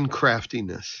in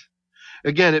craftiness.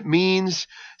 Again, it means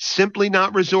simply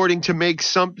not resorting to make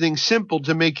something simple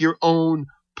to make your own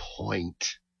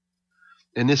point.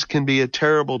 And this can be a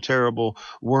terrible, terrible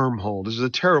wormhole. This is a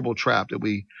terrible trap that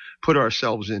we put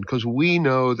ourselves in, because we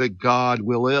know that God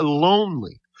will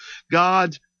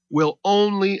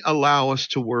only allow us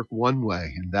to work one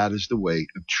way, and that is the way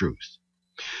of truth.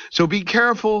 So be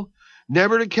careful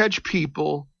never to catch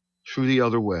people through the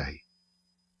other way,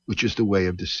 which is the way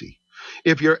of deceit.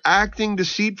 If you're acting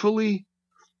deceitfully,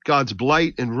 God's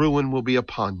blight and ruin will be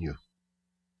upon you.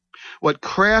 What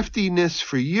craftiness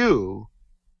for you,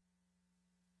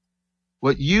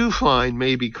 what you find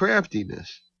may be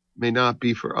craftiness, may not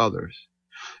be for others.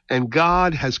 And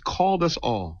God has called us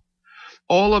all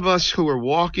of us who are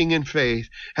walking in faith,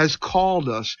 has called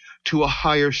us to a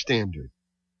higher standard.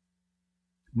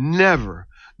 Never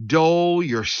dull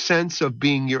your sense of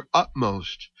being your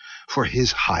utmost for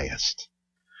his highest.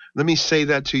 Let me say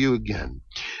that to you again.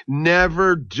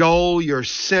 Never dull your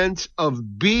sense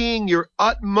of being your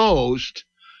utmost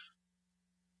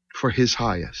for his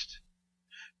highest.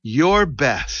 Your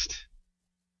best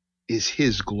is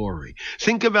his glory.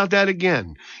 Think about that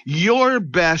again. Your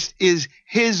best is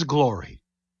his glory,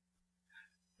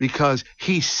 because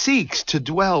he seeks to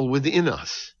dwell within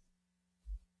us.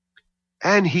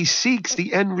 And he seeks,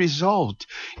 the end result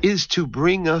is to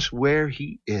bring us where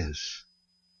he is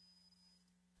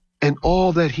and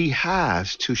all that he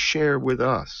has to share with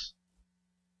us.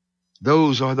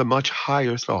 Those are the much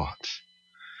higher thoughts.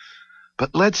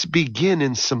 But let's begin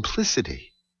in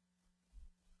simplicity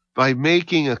by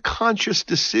making a conscious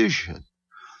decision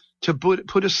to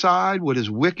put aside what is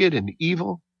wicked and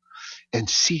evil and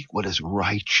seek what is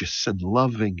righteous and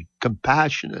loving,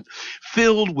 compassionate,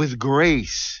 filled with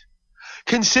grace,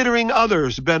 considering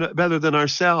others better than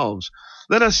ourselves.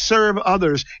 Let us serve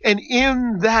others, and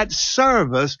in that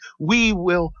service we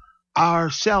will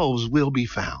ourselves will be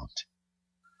found.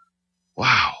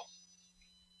 Wow.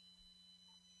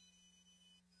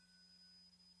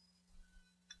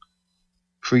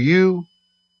 For you,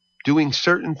 doing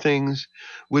certain things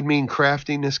would mean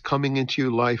craftiness coming into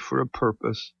your life for a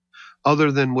purpose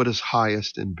other than what is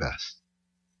highest and best.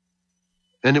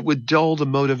 And it would dull the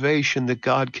motivation that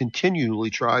God continually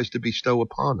tries to bestow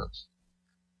upon us.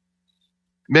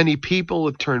 Many people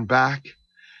have turned back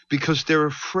because they're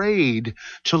afraid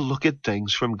to look at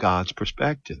things from God's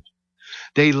perspective.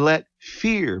 They let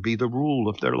fear be the rule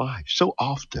of their life so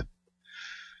often.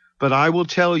 But I will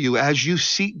tell you, as you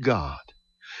seek God,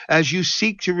 as you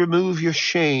seek to remove your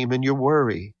shame and your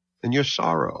worry and your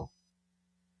sorrow,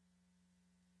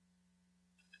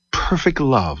 perfect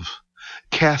love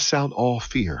casts out all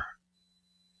fear.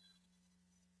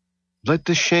 Let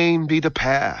the shame be the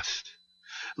past.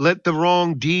 Let the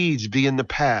wrong deeds be in the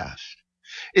past.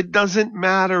 It doesn't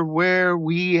matter where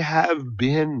we have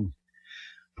been.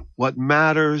 What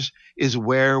matters is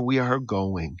where we are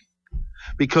going.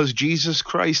 Because Jesus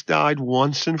Christ died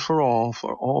once and for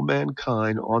all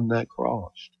mankind on that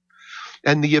cross.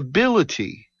 And the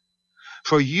ability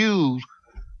for you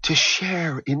to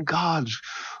share in God's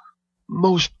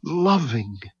most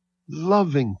loving,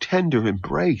 tender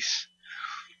embrace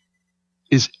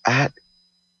is at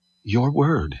your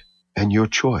word and your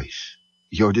choice,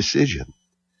 your decision.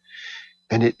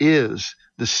 And it is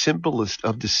the simplest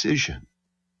of decision.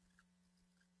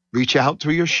 Reach out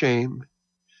through your shame.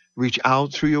 Reach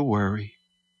out through your worry.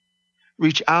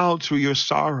 Reach out through your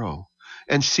sorrow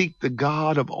and seek the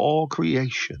God of all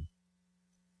creation.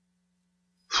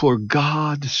 For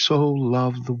God so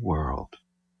loved the world.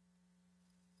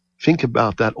 Think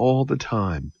about that all the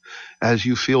time as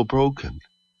you feel broken.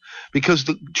 Because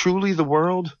truly the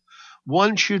world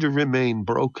wants you to remain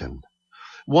broken.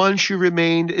 Wants you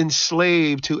remained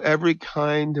enslaved to every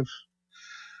kind of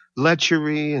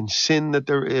lechery and sin that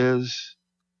there is.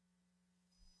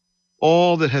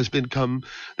 All that has been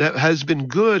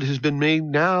good has been made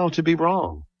now to be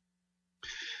wrong.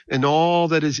 And all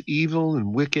that is evil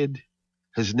and wicked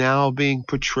is now being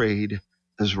portrayed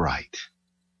as right.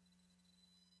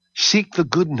 Seek the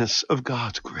goodness of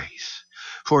God's grace,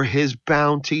 for his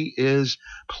bounty is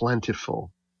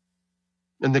plentiful.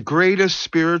 And the greatest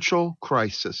spiritual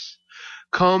crisis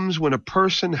comes when a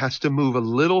person has to move a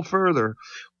little further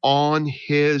on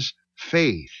his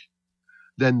faith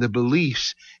than the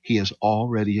beliefs he has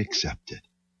already accepted.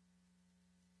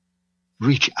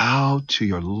 Reach out to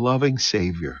your loving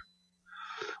Savior.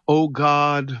 Oh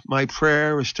God, my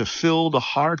prayer is to fill the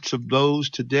hearts of those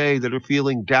today that are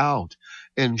feeling doubt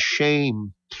and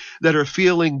shame, that are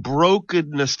feeling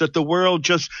brokenness, that the world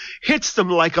just hits them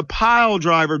like a pile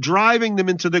driver, driving them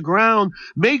into the ground,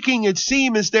 making it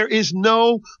seem as there is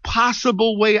no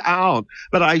possible way out.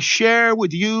 But I share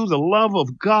with you the love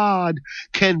of God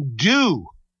can do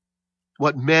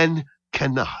what men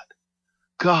cannot.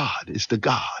 God is the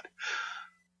God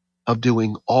of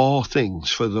doing all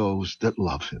things for those that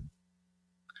love him.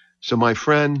 So my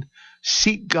friend,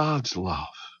 seek God's love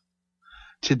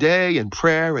today in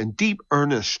prayer and deep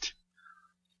earnest.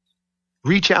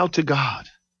 Reach out to God.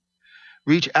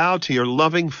 Reach out to your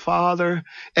loving Father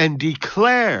and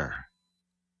declare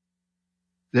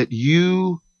that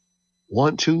you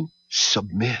want to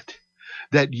submit,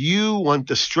 that you want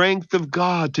the strength of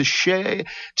God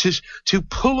to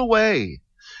pull away,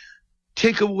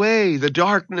 take away the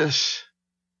darkness,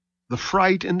 the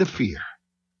fright, and the fear,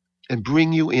 and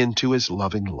bring you into his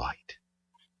loving light.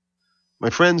 My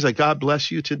friends, may God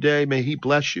bless you today. May he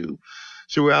bless you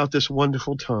throughout this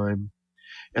wonderful time.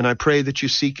 And I pray that you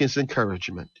seek his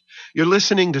encouragement. You're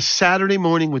listening to Saturday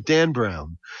Morning with Dan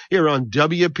Brown here on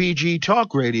WPG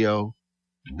Talk Radio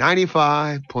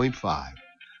 95.5.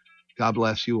 God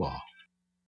bless you all.